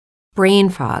brain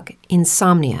fog,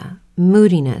 insomnia,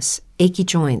 moodiness, achy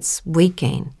joints, weight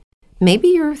gain. Maybe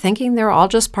you're thinking they're all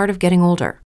just part of getting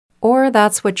older, or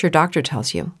that's what your doctor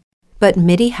tells you. But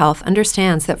MIDI Health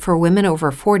understands that for women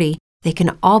over 40, they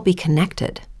can all be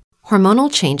connected.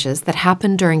 Hormonal changes that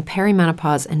happen during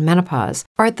perimenopause and menopause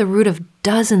are at the root of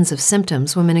dozens of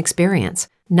symptoms women experience,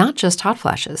 not just hot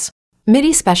flashes.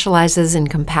 MIDI specializes in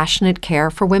compassionate care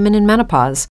for women in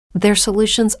menopause. Their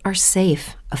solutions are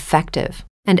safe, effective,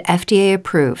 and FDA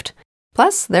approved.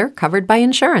 Plus, they're covered by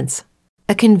insurance.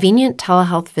 A convenient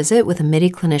telehealth visit with a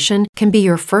MIDI clinician can be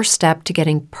your first step to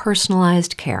getting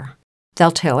personalized care.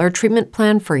 They'll tailor a treatment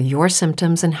plan for your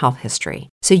symptoms and health history,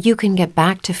 so you can get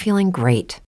back to feeling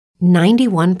great.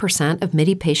 91% of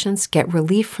MIDI patients get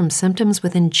relief from symptoms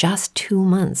within just 2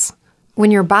 months. When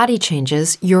your body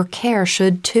changes, your care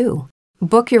should too.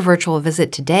 Book your virtual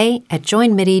visit today at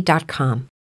joinmidi.com.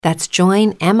 That's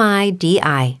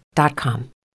joinmidi.com.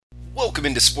 Welcome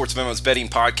into Sports Memos Betting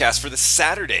Podcast for the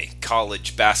Saturday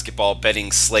college basketball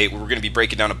betting slate, where we're going to be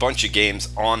breaking down a bunch of games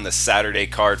on the Saturday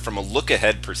card from a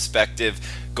look-ahead perspective,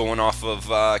 going off of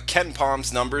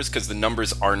KenPom's numbers, because the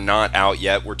numbers are not out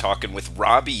yet. We're talking with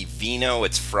Robbie Vino.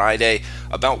 It's Friday,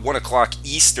 about 1 o'clock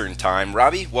Eastern time.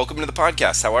 Robbie, welcome to the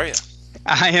podcast. How are you?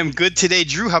 I am good today,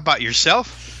 Drew. How about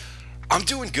yourself? I'm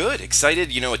doing good.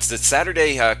 Excited. You know, it's the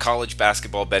Saturday college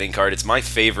basketball betting card. It's my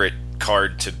favorite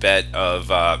card to bet of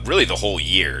really the whole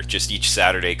year. Just each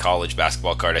Saturday college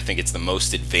basketball card. I think it's the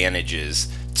most advantages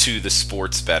to the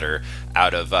sports bettor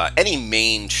out of any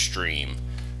mainstream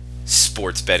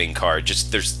sports betting card.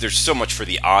 Just there's so much for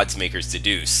the odds makers to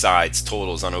do. Sides,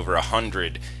 totals on over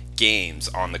 100 games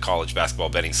on the college basketball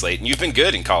betting slate, and you've been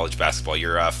good in college basketball.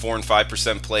 You're 4 and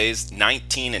 5% plays,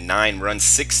 19 and 9 runs,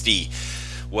 60.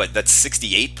 That's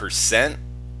 68%.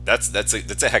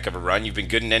 That's a heck of a run. You've been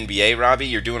good in NBA, Robbie.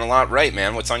 You're doing a lot right,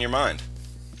 man. What's on your mind?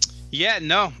 Yeah,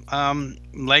 no.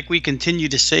 Like we continue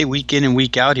to say week in and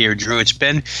week out here, Drew. It's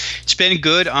been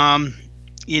good.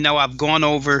 I've gone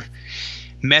over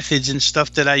methods and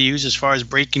stuff that I use as far as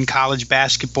breaking college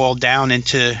basketball down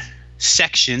into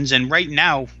sections, and right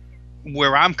now,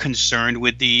 where I'm concerned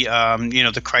with the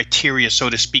the criteria, so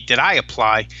to speak, that I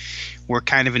apply, we're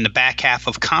kind of in the back half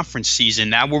of conference season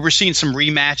now, where we're seeing some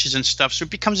rematches and stuff, so it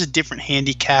becomes a different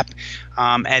handicap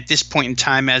at this point in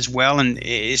time as well, and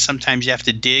sometimes you have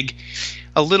to dig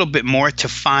a little bit more to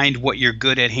find what you're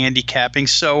good at handicapping.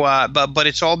 So, but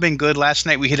it's all been good. Last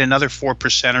night we hit another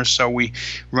 4%, so we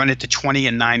run it to 20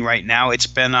 and 9 right now. It's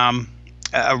been a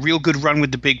real good run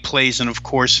with the big plays, and of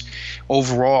course,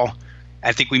 overall,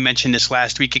 I think we mentioned this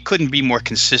last week, it couldn't be more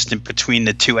consistent between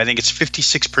the two. I think it's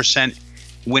 56%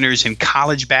 winners in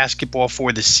college basketball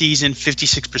for the season,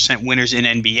 56% winners in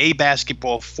NBA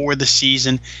basketball for the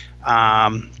season.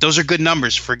 Those are good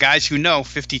numbers for guys who know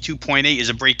 52.8 is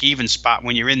a break-even spot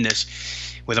when you're in this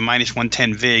with a minus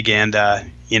 110 VIG, and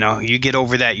you get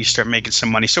over that, you start making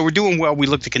some money. So we're doing well. We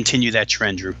look to continue that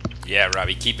trend, Drew. Yeah,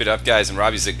 Robbie, keep it up, guys. And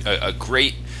Robbie's a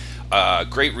great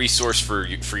resource for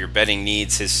your betting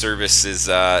needs. His service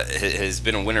has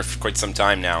been a winner for quite some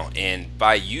time now, and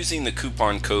by using the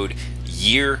coupon code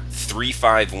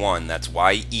YEAR351, that's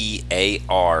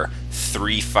YEAR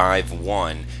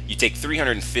 351, you take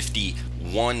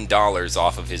 $351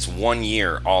 off of his 1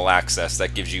 year all access.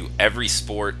 That gives you every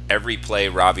sport, every play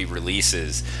Robbie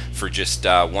releases for just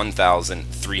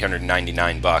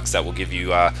 $1,399. That will give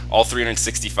you all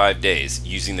 365 days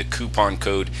using the coupon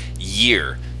code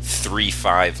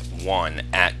YEAR351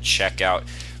 at checkout.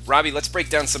 Robbie, let's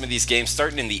break down some of these games,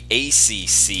 starting in the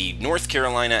ACC. North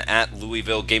Carolina at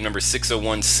Louisville, game number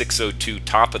 601, 602,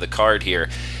 top of the card here.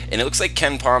 And it looks like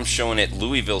KenPom's showing it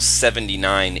Louisville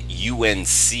 79, UNC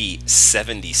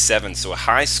 77. So a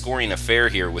high-scoring affair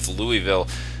here with Louisville,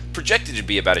 projected to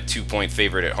be about a 2-point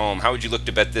favorite at home. How would you look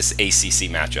to bet this ACC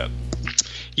matchup?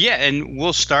 Yeah, and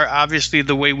we'll start, obviously,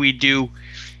 the way we do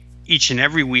each and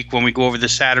every week when we go over the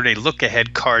Saturday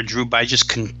look-ahead card, Drew, by just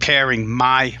comparing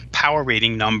my power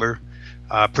rating number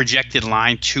projected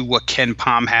line to what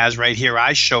KenPom has right here.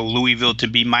 I show Louisville to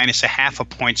be minus a half a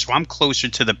point, so I'm closer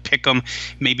to the pick'em,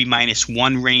 maybe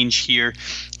 -1 range here,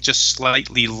 just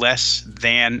slightly less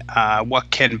than what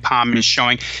KenPom is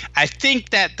showing. I think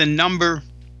that the number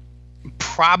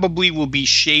probably will be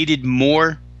shaded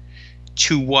more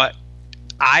to what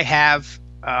I have,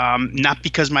 not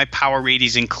because my power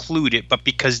ratings include it, but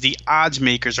because the odds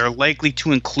makers are likely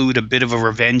to include a bit of a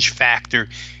revenge factor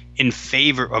in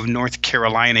favor of North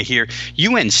Carolina here.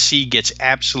 UNC gets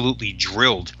absolutely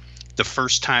drilled the the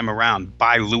first time around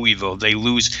by Louisville. They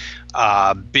lose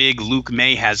big. Luke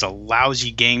May has a lousy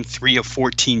game, 3 of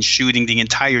 14 shooting. The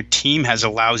entire team has a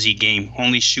lousy game,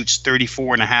 only shoots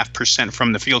 34.5%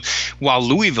 from the field, while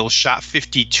Louisville shot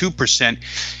 52%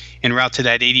 en route to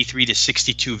that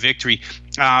 83-62 victory.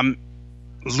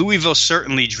 Louisville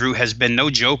certainly, Drew, has been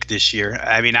no joke this year.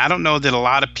 I mean, I don't know that a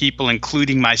lot of people,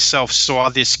 including myself, saw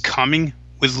this coming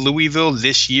with Louisville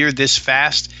this year, this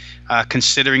fast,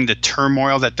 considering the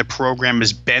turmoil that the program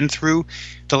has been through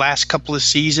the last couple of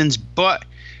seasons. But,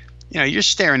 you're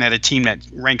staring at a team that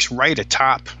ranks right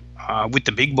atop with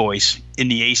the big boys in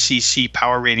the ACC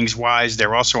power ratings wise.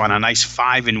 They're also on a nice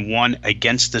 5-1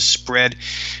 against the spread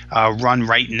run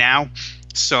right now.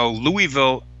 So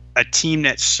Louisville, a team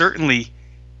that certainly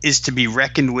is to be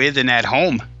reckoned with, and at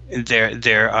home,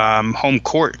 their home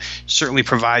court certainly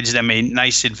provides them a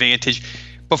nice advantage.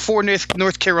 Before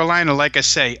North Carolina, like I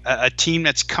say, a team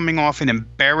that's coming off an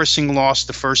embarrassing loss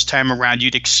the first time around,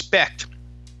 you'd expect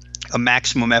a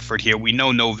maximum effort here. We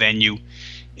know no venue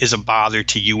is a bother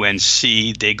to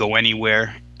UNC. They go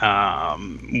anywhere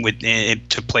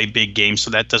to play big games,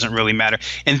 so that doesn't really matter.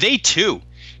 And they, too,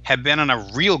 have been on a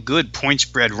real good point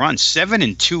spread run,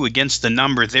 7-2 against the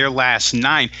number their last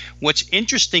 9. What's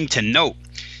interesting to note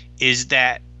is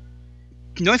that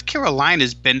North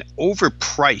Carolina's been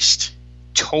overpriced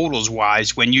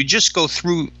totals-wise when you just go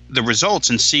through the results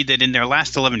and see that in their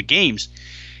last 11 games,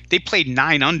 they played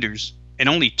 9 unders and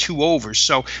only 2 overs.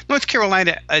 So North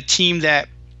Carolina, a team that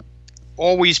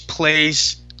always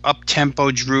plays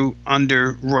up-tempo, Drew,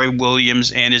 under Roy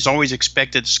Williams, and is always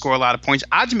expected to score a lot of points.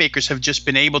 Odds makers have just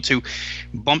been able to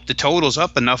bump the totals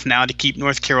up enough now to keep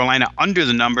North Carolina under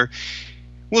the number.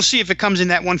 We'll see if it comes in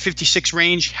that 156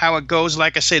 range, how it goes.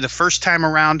 Like I say, the first time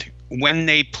around when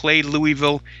they played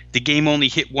Louisville, the game only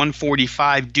hit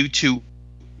 145 due to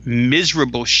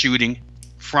miserable shooting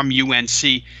from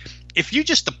UNC. If you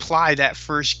just apply that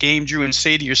first game, Drew, and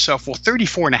say to yourself, well,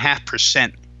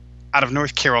 34.5% out of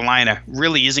North Carolina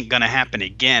really isn't going to happen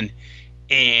again,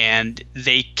 and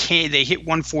they hit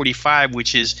 145,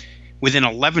 which is within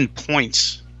 11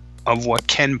 points of what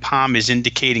Ken Pom is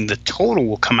indicating the total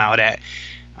will come out at.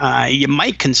 You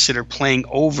might consider playing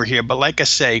over here, but like I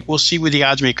say, we'll see where the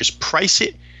odds makers price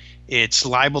it. It's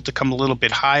liable to come a little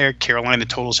bit higher. Carolina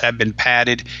totals have been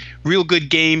padded. Real good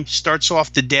game. Starts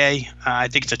off the day. I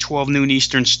think it's a 12 noon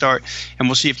Eastern start, and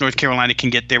we'll see if North Carolina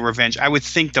can get their revenge. I would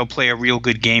think they'll play a real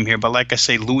good game here, but like I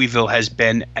say, Louisville has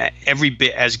been every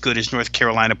bit as good as North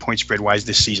Carolina point spread-wise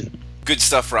this season. Good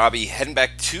stuff, Robbie. Heading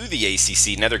back to the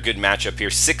ACC, another good matchup here.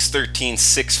 6-13,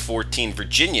 6-14,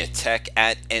 Virginia Tech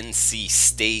at NC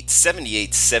State.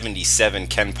 78-77,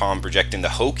 Ken Pom projecting the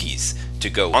Hokies to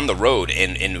go on the road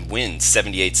and win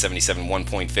 78-77,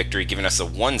 1-point victory, giving us a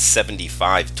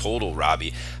 175 total,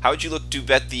 Robbie. How would you look to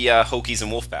bet the Hokies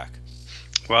and Wolfpack?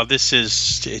 Well, this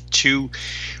is 2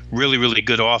 really, really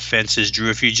good offenses, Drew.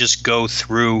 If you just go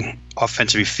through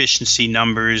offensive efficiency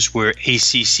numbers where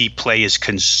ACC play is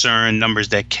concerned, numbers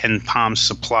that Ken Pom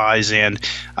supplies, and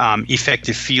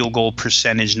effective field goal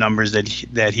percentage numbers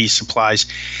that he supplies,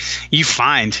 you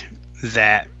find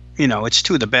that, it's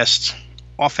 2 of the best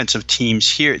offensive teams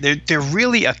here. They're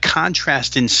really a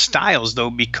contrast in styles,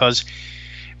 though, because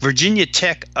Virginia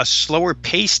Tech, a slower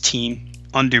paced team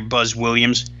under Buzz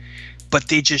Williams, but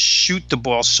they just shoot the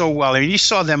ball so well. And you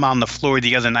saw them on the floor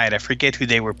the other night. I forget who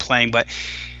they were playing, but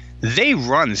they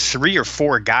run 3 or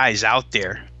 4 guys out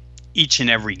there each and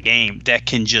every game that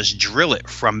can just drill it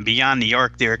from beyond the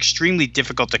arc. They're extremely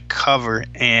difficult to cover.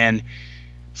 And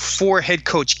for head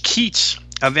coach Keats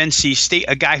of NC State,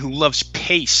 a guy who loves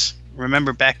pace,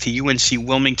 remember back to UNC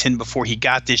Wilmington before he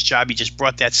got this job, he just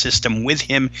brought that system with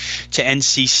him to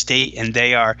NC State, and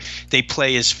they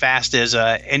play as fast as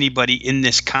anybody in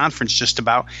this conference just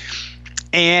about,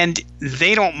 and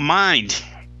they don't mind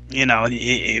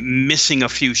missing a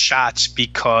few shots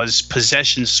because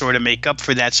possessions sort of make up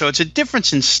for that. So it's a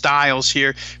difference in styles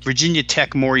here. Virginia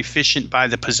Tech more efficient by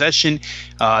the possession,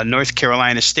 North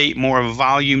Carolina State more of a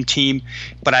volume team,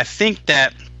 but I think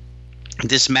that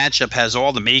this matchup has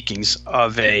all the makings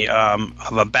of a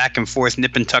back and forth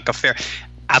nip and tuck affair.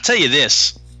 I'll tell you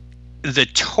this: the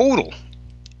total,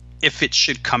 if it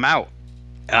should come out,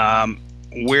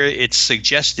 where it's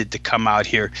suggested to come out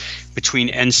here between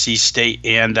NC State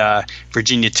and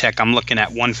Virginia Tech, I'm looking at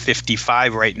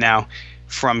 155 right now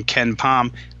from Ken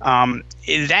Pom.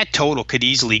 That total could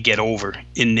easily get over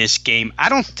in this game. I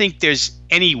don't think there's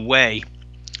any way.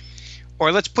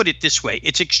 Or let's put it this way,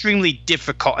 it's extremely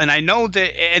difficult. And I know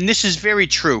that, and this is very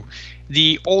true,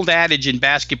 the old adage in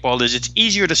basketball is it's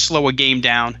easier to slow a game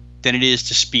down than it is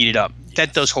to speed it up. Yes.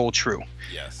 That does hold true.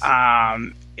 Yes.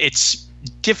 It's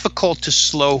difficult to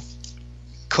slow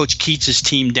Coach Keats'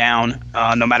 team down,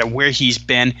 no matter where he's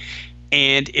been.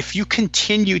 And if you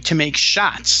continue to make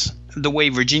shots the way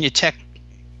Virginia Tech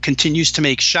continues to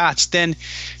make shots, then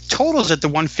totals at the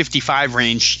 155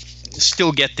 range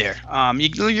still get there.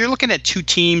 You're looking at two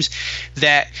teams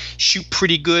that shoot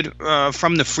pretty good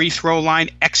from the free throw line.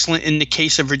 Excellent in the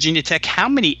case of Virginia Tech. How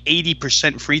many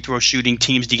 80% free throw shooting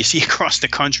teams do you see across the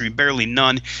country? Barely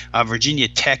none. Virginia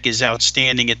Tech is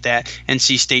outstanding at that.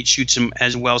 NC State shoots them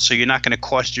as well, so you're not going to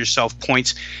cost yourself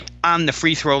points on the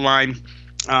free throw line.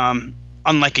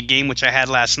 Unlike a game which I had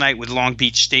last night with Long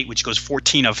Beach State, which goes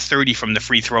 14 of 30 from the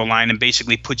free throw line and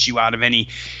basically puts you out of any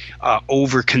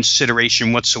over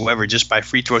consideration whatsoever just by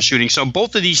free throw shooting. So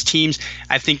both of these teams,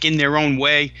 I think in their own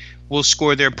way, will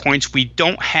score their points. We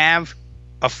don't have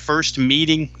a first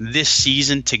meeting this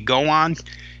season to go on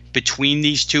between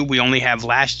these two. We only have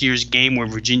last year's game where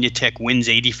Virginia Tech wins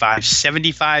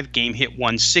 85-75, game hit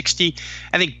 160.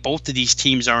 I think both of these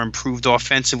teams are improved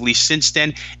offensively since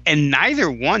then, and neither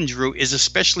one, Drew, is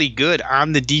especially good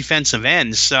on the defensive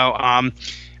end. So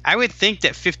I would think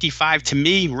that 55 to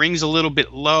me rings a little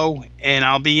bit low, and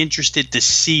I'll be interested to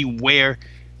see where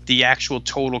the actual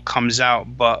total comes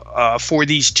out. But for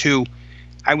these two,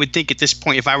 I would think at this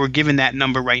point, if I were given that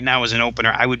number right now as an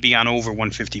opener, I would be on over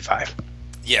 155.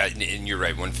 Yeah, and you're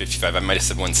right, 155. I might have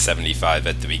said 175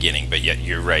 at the beginning, but yeah,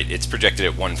 you're right. It's projected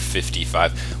at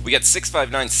 155. We got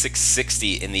 659,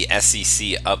 660 in the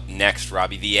SEC up next,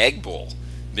 Robbie. The Egg Bowl,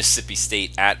 Mississippi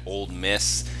State at Ole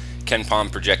Miss. Ken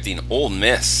Pom projecting Ole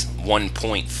Miss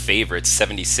 1-point favorite,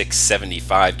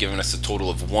 76-75, giving us a total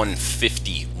of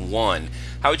 151.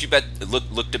 How would you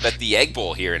look to bet the Egg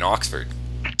Bowl here in Oxford?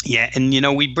 Yeah,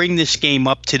 and we bring this game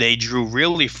up today, Drew,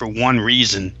 really for one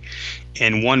reason,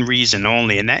 and one reason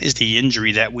only, and that is the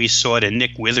injury that we saw to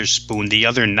Nick Witherspoon the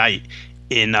other night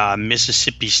in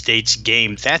Mississippi State's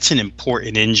game. That's an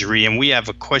important injury, and we have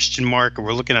a question mark, or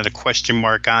we're looking at a question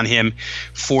mark on him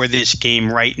for this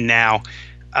game right now.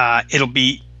 It'll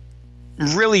be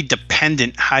really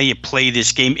dependent how you play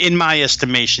this game, in my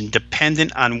estimation,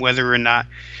 dependent on whether or not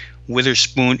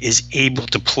Witherspoon is able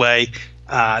to play.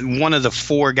 One of the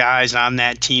four guys on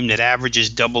that team that averages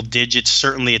double digits.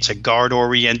 Certainly it's a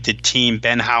guard-oriented team.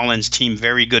 Ben Howland's team,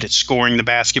 very good at scoring the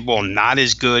basketball, not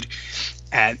as good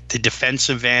at the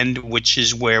defensive end, which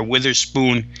is where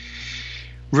Witherspoon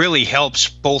really helps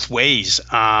both ways.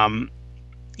 For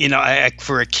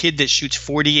a kid that shoots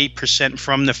 48%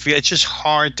 from the field, it's just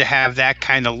hard to have that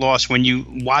kind of loss. When you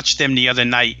watch them the other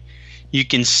night, you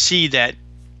can see that,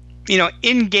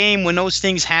 in game, when those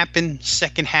things happen,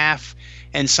 second half,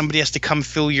 and somebody has to come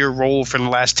fill your role for the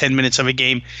last 10 minutes of a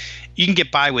game, you can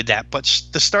get by with that. But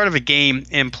the start of a game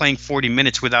and playing 40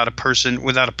 minutes without a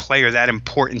player that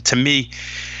important, to me,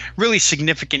 really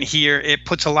significant here. It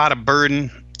puts a lot of burden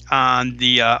on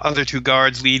the other two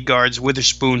lead guards,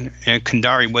 Witherspoon and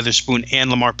Kandari Witherspoon and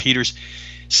Lamar Peters.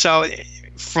 So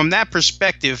from that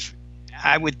perspective,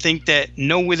 I would think that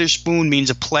no Witherspoon means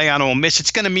a play on Ole Miss.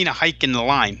 It's going to mean a hike in the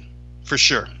line for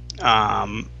sure.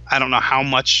 I don't know how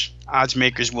much odds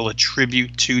makers will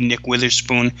attribute to Nick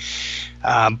Witherspoon,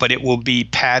 but it will be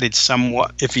padded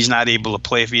somewhat if he's not able to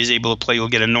play. If he is able to play, he'll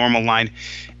get a normal line.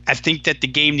 I think that the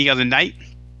game the other night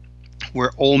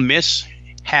where Ole Miss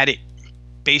had it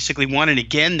basically won, and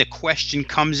again, the question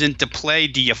comes into play,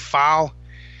 do you foul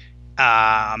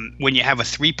when you have a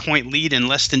 3-point lead and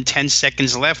less than 10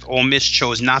 seconds left? Ole Miss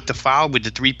chose not to foul with the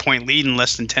 3-point lead and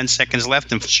less than 10 seconds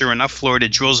left, and sure enough, Florida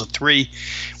drills a 3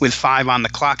 with 5 on the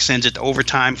clock, sends it to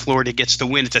overtime. Florida gets the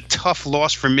win. It's a tough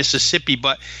loss for Mississippi,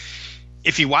 but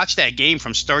if you watch that game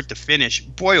from start to finish,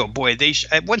 boy, oh boy,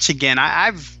 once again,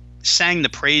 I've sang the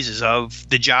praises of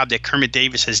the job that Kermit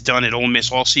Davis has done at Ole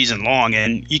Miss all season long,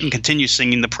 and you can continue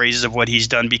singing the praises of what he's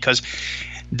done, because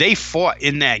they fought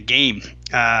in that game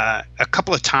a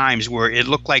couple of times where it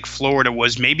looked like Florida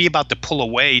was maybe about to pull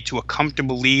away to a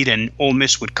comfortable lead and Ole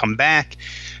Miss would come back.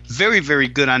 Very, very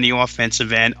good on the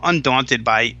offensive end, undaunted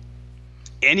by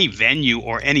any venue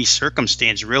or any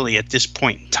circumstance really at this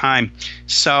point in time.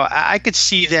 So I could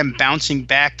see them bouncing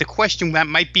back. The question that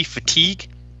might be fatigue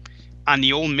on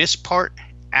the Ole Miss part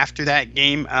after that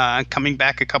game, coming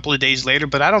back a couple of days later,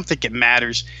 but I don't think it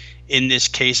matters in this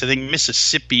case. I think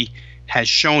Mississippi has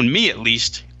shown me at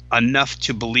least enough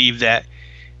to believe that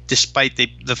despite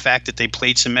the fact that they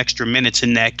played some extra minutes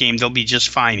in that game, they'll be just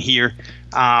fine here.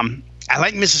 I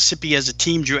like Mississippi as a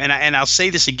team, Drew, and I'll say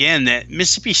this again, that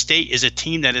Mississippi State is a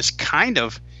team that is kind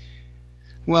of,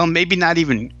 well, maybe not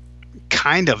even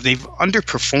kind of, they've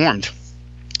underperformed.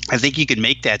 I think you could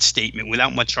make that statement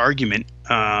without much argument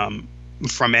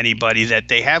from anybody that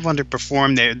they have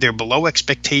underperformed. They're below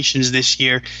expectations this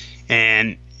year.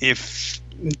 And if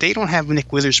they don't have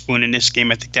Nick Witherspoon in this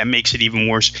game, I think that makes it even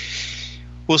worse.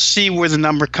 We'll see where the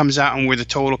number comes out and where the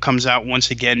total comes out.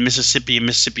 Once again, Mississippi and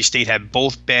Mississippi State have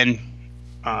both been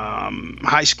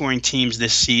high-scoring teams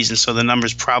this season, so the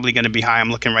number's probably going to be high. I'm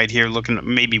looking right here, looking at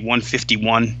maybe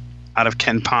 151 out of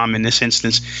Ken Pom in this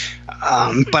instance.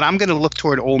 But I'm going to look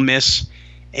toward Ole Miss,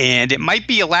 and it might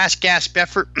be a last-gasp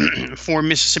effort for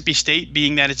Mississippi State,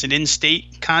 being that it's an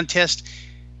in-state contest.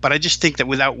 But I just think that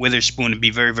without Witherspoon, it'd be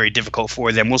very, very difficult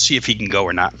for them. We'll see if he can go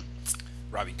or not.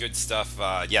 Robbie, good stuff.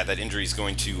 Yeah, that injury is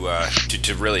going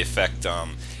to really affect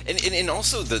and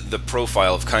also the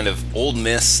profile of kind of Ole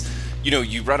Miss. You know,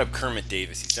 you brought up Kermit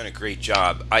Davis. He's done a great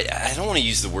job. I don't want to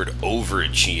use the word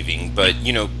overachieving, but,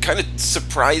 you know, kind of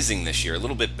surprising this year. A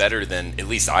little bit better than at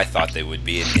least I thought they would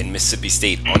be. In Mississippi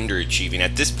State underachieving.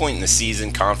 At this point in the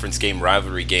season, conference game,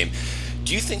 rivalry game,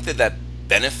 do you think that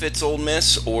benefits Ole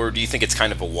Miss, or do you think it's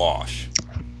kind of a wash?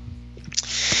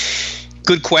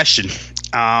 Good question.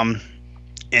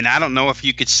 And I don't know if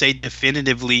you could say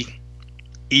definitively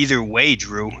either way,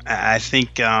 Drew. I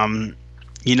think,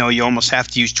 you almost have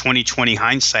to use 20/20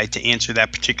 hindsight to answer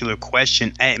that particular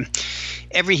question.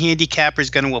 Every handicapper is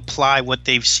going to apply what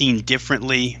they've seen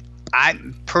differently. I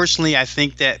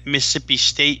think that Mississippi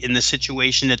State, in the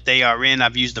situation that they are in,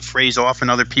 I've used the phrase often,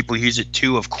 other people use it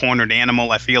too, of cornered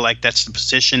animal. I feel like that's the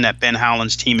position that Ben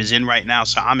Howland's team is in right now.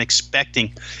 So I'm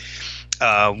expecting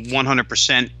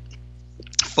 100%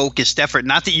 focused effort.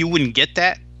 Not that you wouldn't get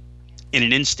that in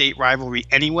an in-state rivalry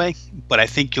anyway, but I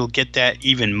think you'll get that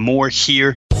even more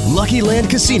here. Lucky Land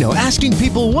Casino, asking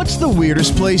people, what's the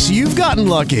weirdest place you've gotten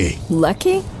lucky?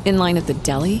 Lucky? In line at the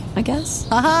deli, I guess?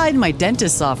 Aha, in my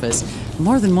dentist's office.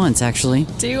 More than once, actually.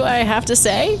 Do I have to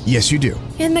say? Yes, you do.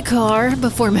 In the car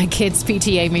before my kids'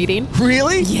 PTA meeting.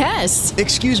 Really? Yes.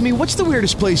 Excuse me, what's the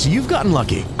weirdest place you've gotten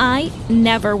lucky? I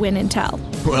never win and tell.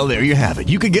 Well, there you have it.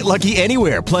 You can get lucky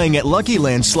anywhere, playing at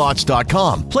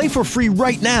LuckyLandSlots.com. Play for free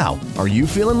right now. Are you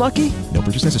feeling lucky? No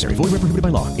purchase necessary. Void where prohibited by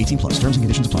law. 18+. Terms and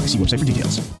conditions apply. See website for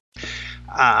details.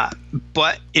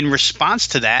 But in response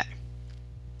to that,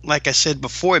 like I said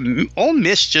before, Ole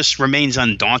Miss just remains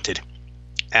undaunted.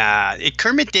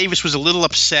 Kermit Davis was a little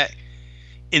upset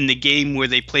in the game where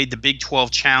they played the Big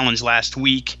 12 Challenge last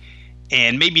week,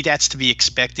 and maybe that's to be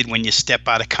expected when you step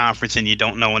out of conference and you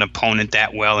don't know an opponent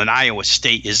that well. And Iowa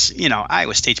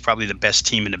State's probably the best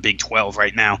team in the Big 12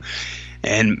 right now,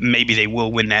 and maybe they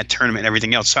will win that tournament and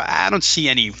everything else. So I don't see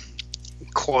any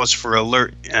cause for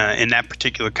alert in that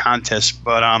particular contest.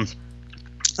 But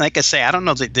like I say, I don't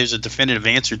know that there's a definitive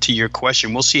answer to your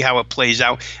question. We'll see how it plays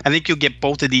out. I think you'll get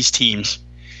both of these teams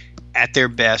at their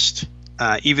best.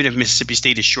 Even if Mississippi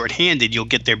State is shorthanded, you'll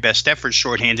get their best effort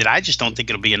shorthanded. I just don't think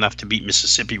it'll be enough to beat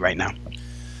Mississippi right now.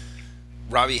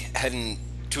 Robbie, heading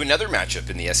to another matchup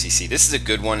in the SEC. This is a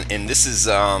good one, and this is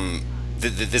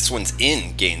this one's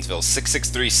in Gainesville.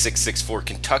 663-664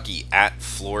 Kentucky at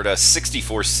Florida.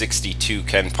 64-62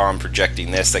 Ken Pom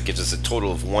projecting this. That gives us a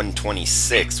total of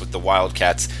 126 with the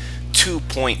Wildcats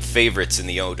 2-point favorites in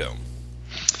the O-Dome.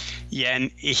 Yeah, and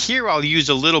here I'll use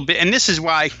a little bit, and this is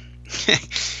why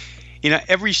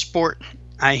every sport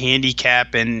I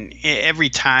handicap, and every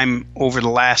time over the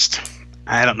last,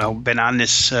 been on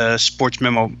this Sports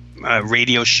Memo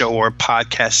radio show or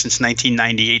podcast since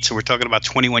 1998, so we're talking about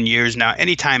 21 years now.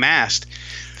 Anytime asked,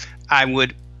 I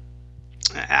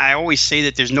always say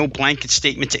that there's no blanket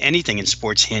statement to anything in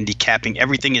sports handicapping.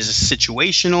 Everything is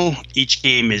situational. Each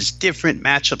game is different,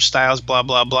 matchup styles, blah,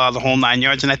 blah, blah, the whole 9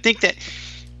 yards. And I think that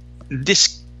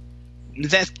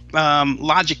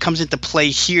logic comes into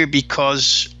play here,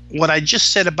 because what I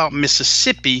just said about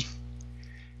Mississippi,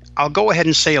 I'll go ahead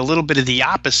and say a little bit of the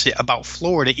opposite about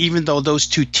Florida, even though those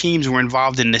two teams were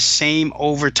involved in the same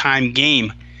overtime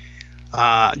game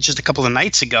just a couple of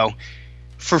nights ago.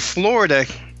 For Florida,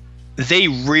 they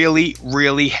really,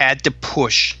 really had to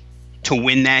push to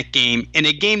win that game, in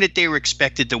a game that they were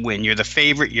expected to win. You're the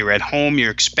favorite, you're at home,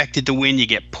 you're expected to win, you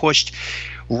get pushed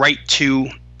right to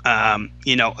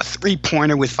a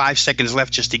three-pointer with 5 seconds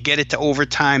left just to get it to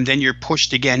overtime. Then you're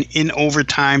pushed again in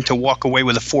overtime to walk away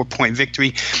with a 4-point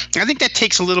victory. I think that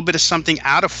takes a little bit of something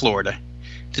out of Florida,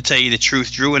 to tell you the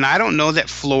truth, Drew. And I don't know that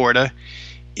Florida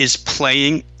is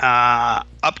playing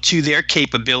up to their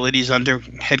capabilities under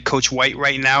head coach White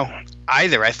right now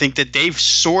either. I think that they've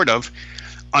sort of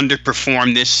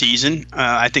underperformed this season.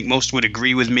 I think most would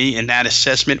agree with me in that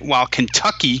assessment, while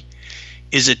Kentucky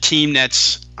is a team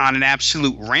that's on an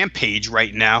absolute rampage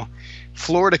right now.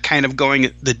 Florida kind of going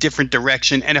the different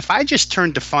direction. And if I just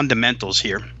turn to fundamentals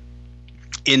here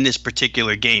in this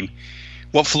particular game,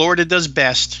 what Florida does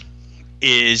best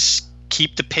is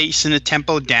keep the pace and the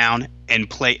tempo down and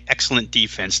play excellent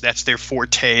defense. That's their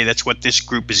forte. That's what this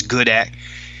group is good at.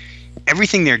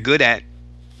 Everything they're good at,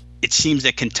 it seems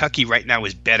that Kentucky right now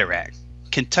is better at.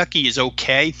 Kentucky is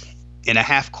okay in a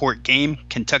half-court game.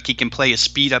 Kentucky can play a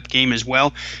speed-up game as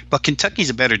well, but Kentucky's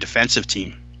a better defensive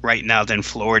team right now than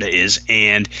Florida is,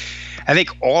 and I think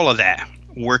all of that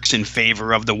works in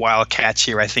favor of the Wildcats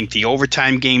here. I think the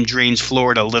overtime game drains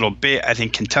Florida a little bit. I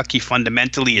think Kentucky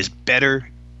fundamentally is better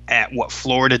at what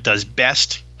Florida does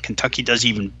best. Kentucky does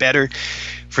even better.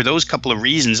 For those couple of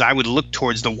reasons, I would look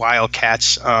towards the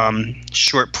Wildcats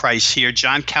short price here.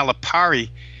 John Calipari,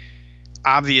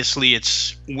 obviously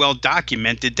it's well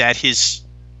documented that his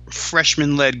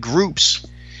freshman-led groups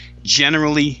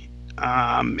generally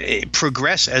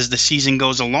progress as the season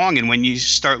goes along. And when you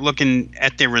start looking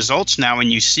at their results now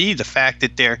and you see the fact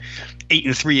that they're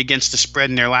 8-3 against the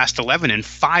spread in their last 11 and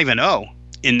 5-0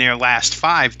 in their last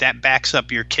 5, that backs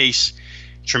up your case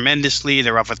tremendously.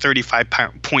 They're off a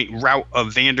 35-point rout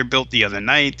of Vanderbilt the other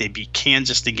night. They beat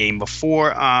Kansas the game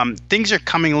before. Things are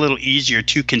coming a little easier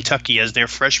to Kentucky as their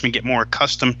freshmen get more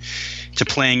accustomed to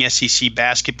playing SEC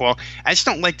basketball. I just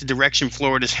don't like the direction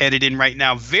Florida's headed in right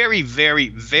now. Very, very,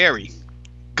 very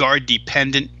guard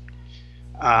dependent.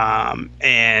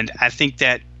 And I think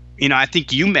that, I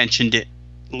think you mentioned it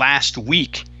last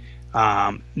week,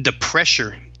 the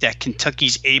pressure that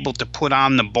Kentucky's able to put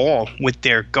on the ball with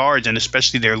their guards, and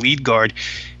especially their lead guard,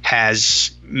 has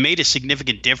made a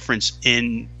significant difference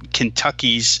in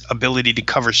Kentucky's ability to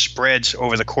cover spreads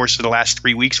over the course of the last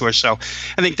 3 weeks or so.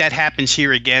 I think that happens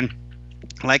here again.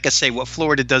 Like I say, what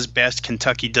Florida does best,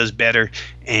 Kentucky does better.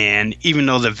 And even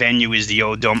though the venue is the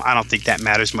O-Dome, I don't think that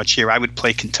matters much here. I would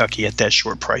play Kentucky at that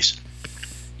short price.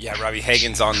 Yeah, Robbie,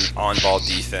 Hagan's on-ball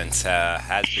defense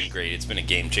has been great. It's been a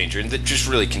game changer. And just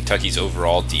really Kentucky's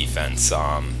overall defense.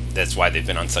 That's why they've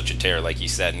been on such a tear, like you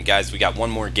said. And, guys, we got one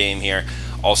more game here.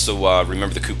 Also,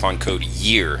 remember the coupon code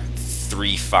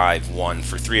YEAR351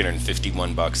 for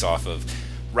 $351 off of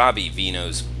Robbie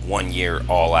Vino's 1 year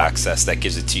all access. That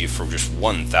gives it to you for just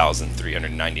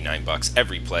 $1,399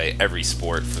 every play, every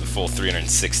sport for the full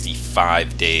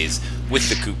 365 days with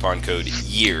the coupon code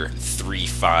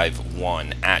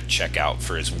YEAR351 at checkout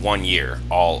for his 1 year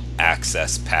all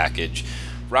access package.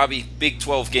 Robbie, Big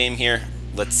 12 game here.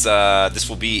 Let's this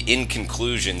will be in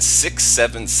conclusion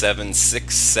 6-7-7,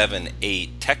 6-7-8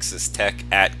 Texas Tech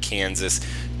at Kansas.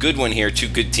 Good one here, two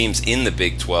good teams in the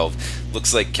Big 12.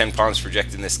 Looks like Ken Palm's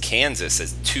projecting this Kansas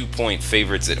as 2-point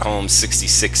favorites at home,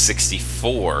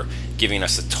 66-64, giving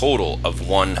us a total of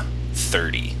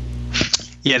 130.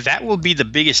 Yeah, that will be the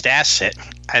biggest asset,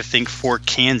 I think, for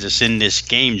Kansas in this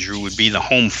game, Drew, would be the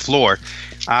home floor.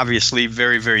 Obviously,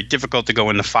 very, very difficult to go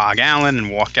into Fog Allen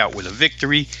and walk out with a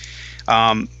victory.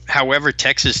 However,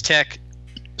 Texas Tech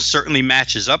certainly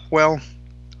matches up well,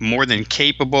 more than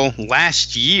capable.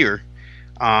 Last year,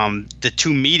 the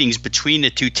two meetings between the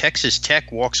two, Texas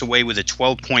Tech walks away with a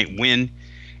 12-point win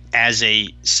as a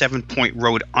 7-point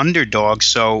road underdog.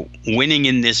 So winning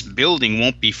in this building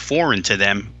won't be foreign to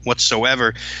them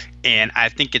whatsoever. And I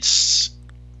think it's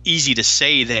easy to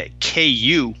say that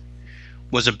KU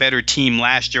was a better team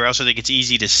last year. I also think it's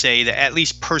easy to say that at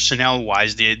least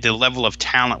personnel-wise, the level of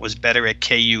talent was better at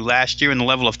KU last year, and the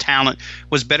level of talent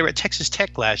was better at Texas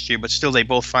Tech last year, but still they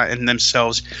both find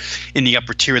themselves in the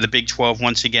upper tier of the Big 12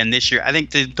 once again this year. I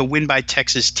think the win by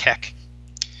Texas Tech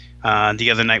the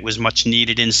other night was much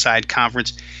needed inside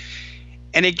conference.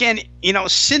 And again,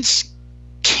 since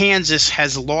Kansas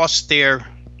has lost their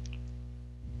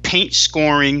paint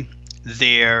scoring,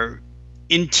 their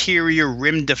interior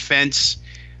rim defense,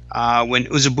 when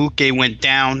Uzubuike went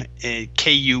down,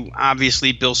 KU,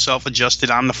 obviously, Bill Self adjusted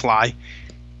on the fly,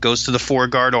 goes to the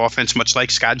four-guard offense, much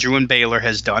like Scott Drew and Baylor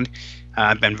has done.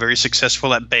 Been very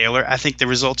successful at Baylor. I think the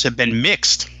results have been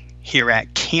mixed here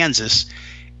at Kansas.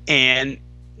 And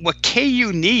what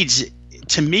KU needs,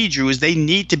 to me, Drew, is they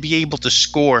need to be able to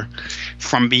score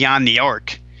from beyond the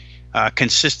arc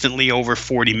consistently over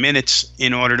 40 minutes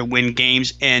in order to win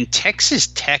games. And Texas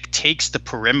Tech takes the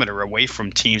perimeter away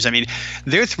from teams. I mean,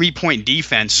 their three-point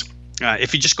defense,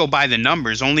 if you just go by the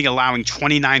numbers, only allowing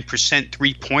 29%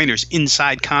 three-pointers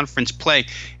inside conference play.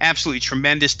 Absolutely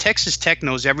tremendous. Texas Tech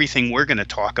knows everything we're going to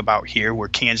talk about here where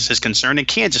Kansas is concerned, and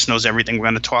Kansas knows everything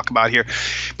we're going to talk about here.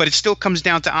 But it still comes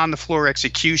down to on-the-floor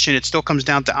execution. It still comes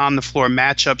down to on-the-floor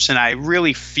matchups, and I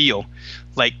really feel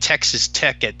like Texas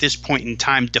Tech at this point in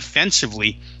time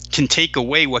defensively can take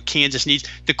away what Kansas needs.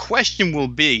 The question will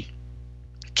be,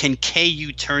 can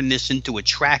KU turn this into a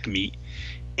track meet?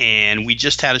 And we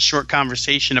just had a short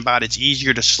conversation about it's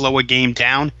easier to slow a game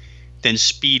down than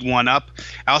speed one up.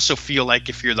 I also feel like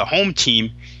if you're the home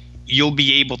team, you'll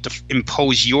be able to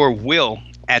impose your will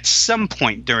at some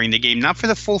point during the game, not for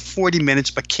the full 40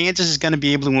 minutes, but Kansas is going to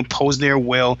be able to impose their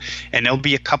will, and there'll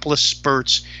be a couple of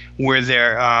spurts where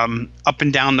they're up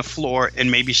and down the floor and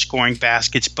maybe scoring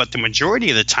baskets. But the majority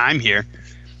of the time here,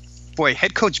 boy,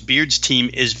 head coach Beard's team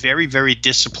is very, very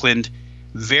disciplined,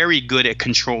 very good at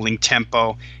controlling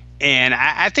tempo. And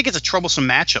I think it's a troublesome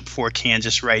matchup for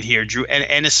Kansas right here, Drew.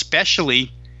 And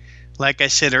especially, like I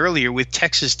said earlier, with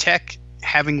Texas Tech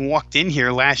having walked in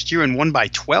here last year and won by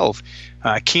 12.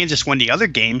 Kansas won the other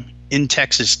game in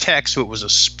Texas Tech, so it was a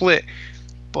split.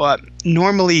 But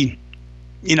normally,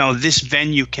 this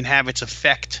venue can have its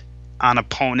effect on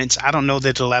opponents. I don't know that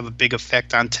it'll have a big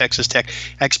effect on Texas Tech.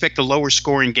 I expect a lower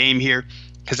scoring game here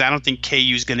because I don't think KU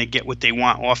is going to get what they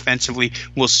want offensively.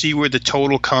 We'll see where the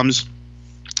total comes.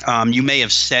 You may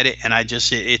have said it, and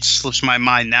it slips my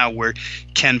mind now where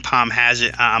Ken Palm has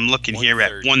it. I'm looking here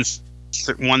at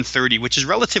 130, which is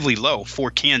relatively low for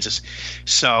Kansas.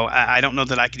 So I don't know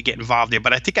that I could get involved there,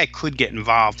 but I think I could get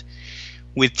involved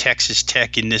with Texas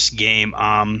Tech in this game.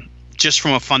 Just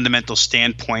from a fundamental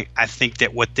standpoint, I think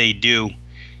that what they do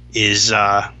is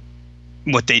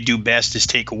what they do best is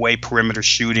take away perimeter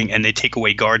shooting, and they take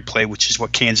away guard play, which is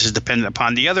what Kansas is dependent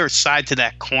upon. The other side to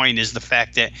that coin is the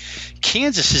fact that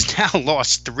Kansas has now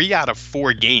lost 3 out of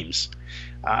 4 games.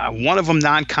 One of them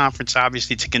non-conference,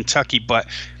 obviously, to Kentucky, but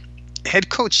head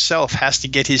coach Self has to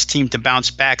get his team to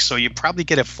bounce back, so you probably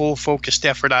get a full focused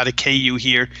effort out of KU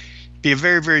here. Be a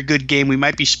very, very good game. We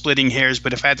might be splitting hairs,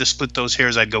 but if I had to split those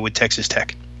hairs, I'd go with Texas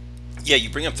Tech. Yeah, you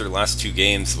bring up their last 2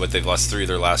 games, but they've lost 3 of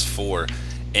their last 4.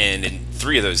 And in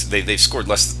 3 of those, they've scored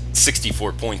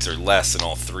 64 points or less in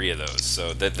all 3 of those.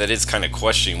 So that is kind of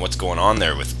questioning what's going on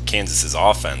there with Kansas's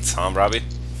offense, huh, Robbie?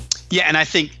 Yeah, and I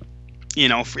think,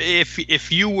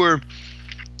 if you were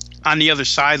on the other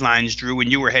sidelines, Drew,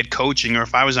 when you were head coaching, or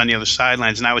if I was on the other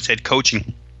sidelines and I was head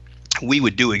coaching, we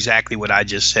would do exactly what I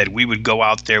just said. We would go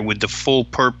out there with the full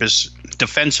purpose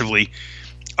defensively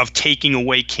of taking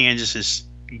away Kansas's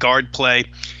guard play,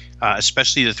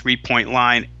 especially the three-point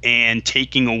line, and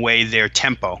taking away their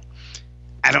tempo.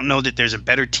 I don't know that there's a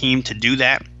better team to do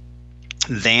that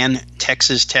than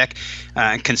Texas Tech.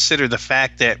 Consider the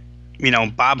fact that,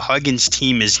 Bob Huggins'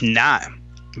 team is not,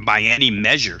 by any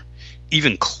measure,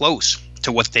 even close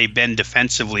to what they've been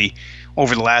defensively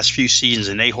over the last few seasons,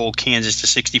 and they hold Kansas to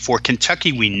 64.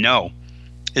 Kentucky, we know,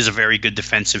 is a very good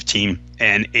defensive team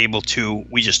and able to,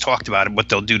 we just talked about it, what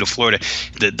they'll do to Florida.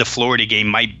 The Florida game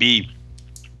might be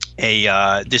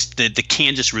the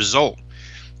Kansas result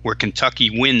where Kentucky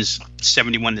wins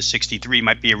 71-63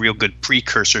 might be a real good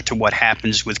precursor to what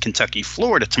happens with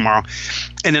Kentucky-Florida tomorrow.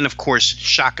 And then, of course,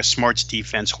 Shaka Smart's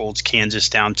defense holds Kansas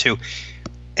down too.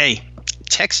 Hey,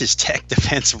 Texas Tech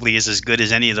defensively is as good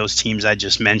as any of those teams I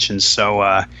just mentioned.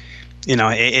 So,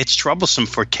 it's troublesome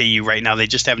for KU right now. They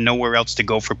just have nowhere else to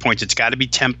go for points. It's got to be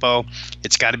tempo.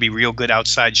 It's got to be real good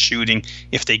outside shooting.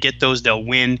 If they get those, they'll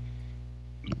win.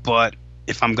 But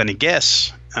if I'm going to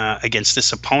guess against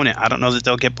this opponent, I don't know that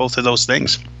they'll get both of those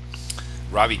things.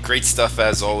 Robbie, great stuff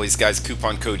as always, guys.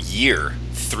 Coupon code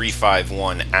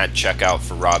YEAR351 at checkout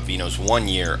for Rob Vino's 1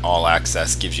 year all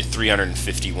access gives you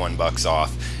 $351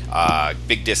 off.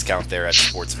 Big discount there at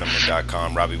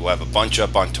sportsmember.com. Robbie, we'll have a bunch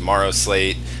up on tomorrow's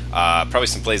slate. Probably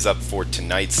some plays up for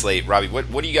tonight's slate. Robbie,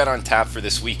 what do you got on tap for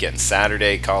this weekend?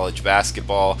 Saturday, college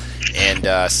basketball,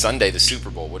 and Sunday, the Super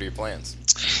Bowl. What are your plans?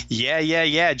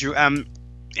 Yeah, Drew. And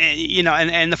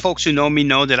the folks who know me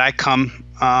know that I come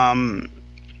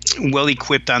well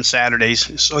equipped on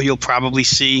Saturdays, so you'll probably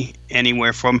see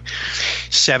anywhere from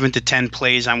 7 to 10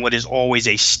 plays on what is always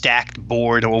a stacked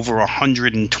board, over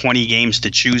 120 games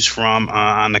to choose from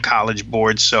on the college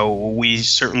board. So we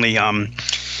certainly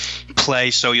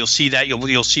play. So you'll see that.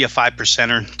 You'll see a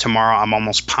 5%er tomorrow, I'm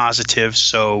almost positive.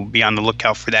 So be on the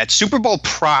lookout for that. Super Bowl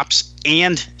props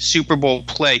and Super Bowl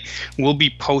play will be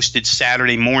posted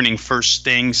Saturday morning first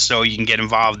thing, so you can get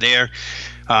involved there.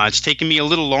 It's taken me a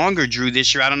little longer, Drew,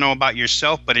 this year. I don't know about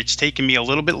yourself, but it's taken me a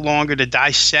little bit longer to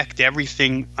dissect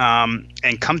everything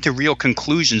and come to real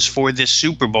conclusions for this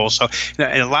Super Bowl. So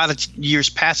in a lot of years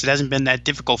past, it hasn't been that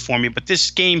difficult for me. But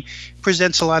this game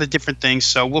presents a lot of different things.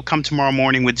 So we'll come tomorrow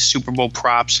morning with the Super Bowl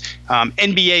props.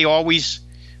 NBA always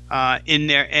in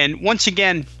there. And once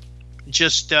again,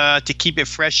 just to keep it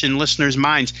fresh in listeners'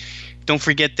 minds, don't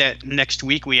forget that next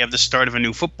week we have the start of a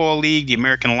new football league, the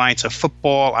American Alliance of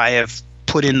Football. I have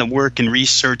put in the work and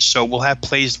research, so we'll have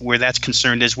plays where that's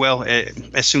concerned as well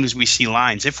as soon as we see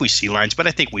lines, if we see lines, but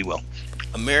I think we will.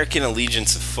 American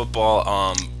Allegiance of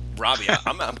Football. Robbie,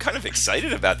 I'm kind of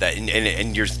excited about that,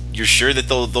 and you're sure that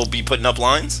they'll be putting up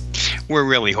lines? We're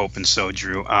really hoping so,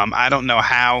 Drew. I don't know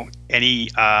how any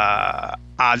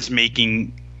odds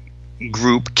making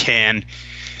group can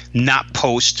not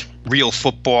post real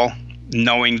football,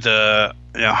 knowing the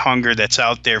hunger that's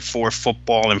out there for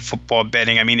football and football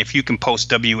betting. I mean, if you can post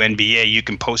WNBA, you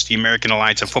can post the American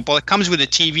Alliance of Football. It comes with a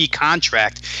TV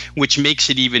contract, which makes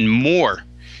it even more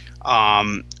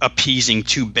appeasing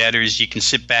to bettors. You can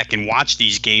sit back and watch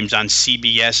these games on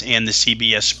CBS and the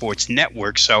CBS Sports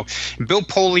Network. So Bill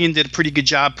Polian did a pretty good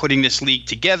job putting this league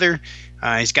together.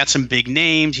 He's got some big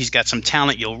names. He's got some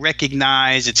talent you'll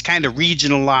recognize. It's kind of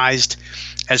regionalized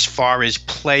as far as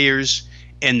players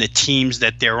and the teams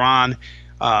that they're on.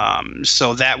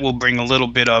 So that will bring a little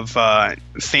bit of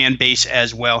fan base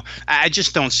as well. I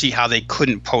just don't see how they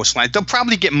couldn't post line. They'll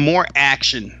probably get more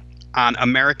action on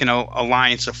American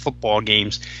Alliance of Football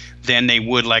games than they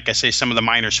would, like I say, some of the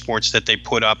minor sports that they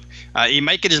put up. You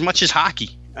might get as much as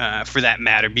hockey, for that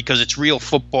matter, because it's real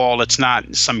football. It's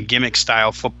not some gimmick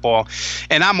style football.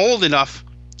 And I'm old enough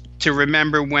to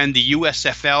remember when the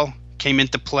USFL came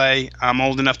into play. I'm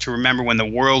old enough to remember when the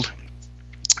World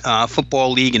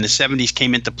Football League in the 70s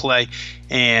came into play,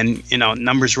 and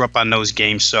numbers were up on those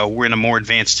games. So we're in a more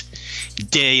advanced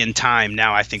day and time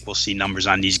now. I think we'll see numbers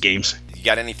on these games. You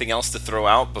got anything else to throw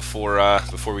out before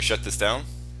we shut this down?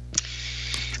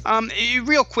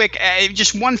 Real quick,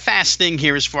 just one fast thing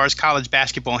here as far as college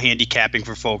basketball handicapping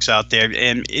for folks out there,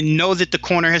 and know that the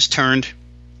corner has turned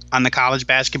on the college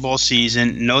basketball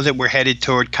season. Know that we're headed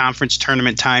toward conference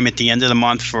tournament time at the end of the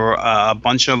month for a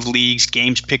bunch of leagues.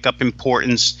 Games pick up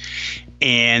importance,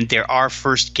 and there are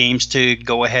first games to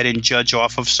go ahead and judge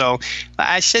off of. So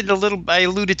I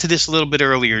alluded to this a little bit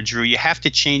earlier, Drew. You have to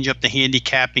change up the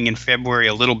handicapping in February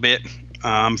a little bit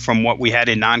from what we had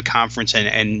in non-conference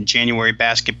and January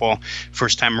basketball,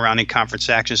 first time around in conference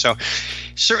action. So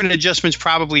certain adjustments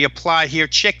probably apply here.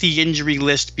 Check the injury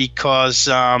list because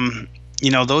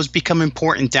those become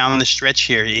important down the stretch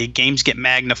here. Games get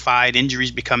magnified,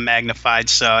 injuries become magnified.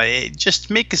 So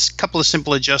just make a couple of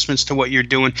simple adjustments to what you're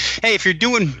doing. Hey, if you're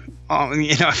doing,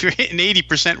 if you're hitting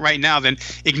 80% right now, then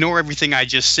ignore everything I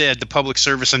just said, the public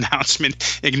service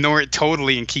announcement. Ignore it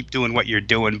totally and keep doing what you're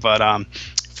doing. But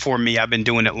for me, I've been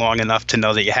doing it long enough to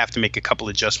know that you have to make a couple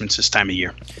adjustments this time of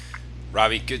year.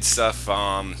 Robbie, good stuff.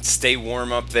 Stay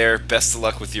warm up there. Best of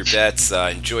luck with your bets.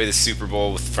 Enjoy the Super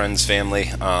Bowl with friends,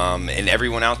 family, and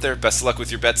everyone out there. Best of luck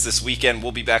with your bets this weekend.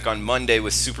 We'll be back on Monday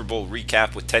with Super Bowl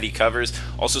recap with Teddy Covers.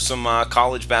 Also some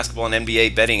college basketball and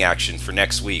NBA betting action for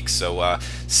next week. So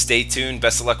stay tuned.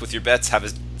 Best of luck with your bets. Have a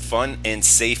fun and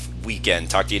safe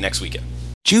weekend. Talk to you next weekend.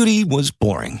 Judy was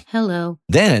boring. Hello.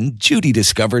 Then Judy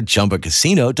discovered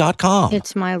ChumbaCasino.com.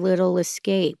 It's my little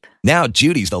escape. Now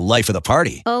Judy's the life of the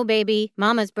party. Oh, baby,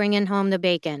 mama's bringing home the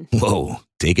bacon. Whoa,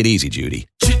 take it easy, Judy.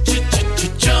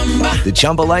 The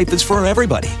Chumba life is for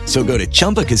everybody. So go to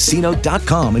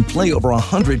ChumbaCasino.com and play over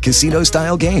 100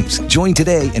 casino-style games. Join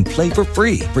today and play for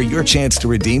free for your chance to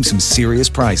redeem some serious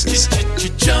prizes.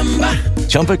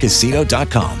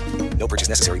 ChumbaCasino.com. No purchase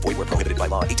necessary. Void where prohibited by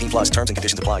law. 18+ terms and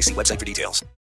conditions apply. See website for details.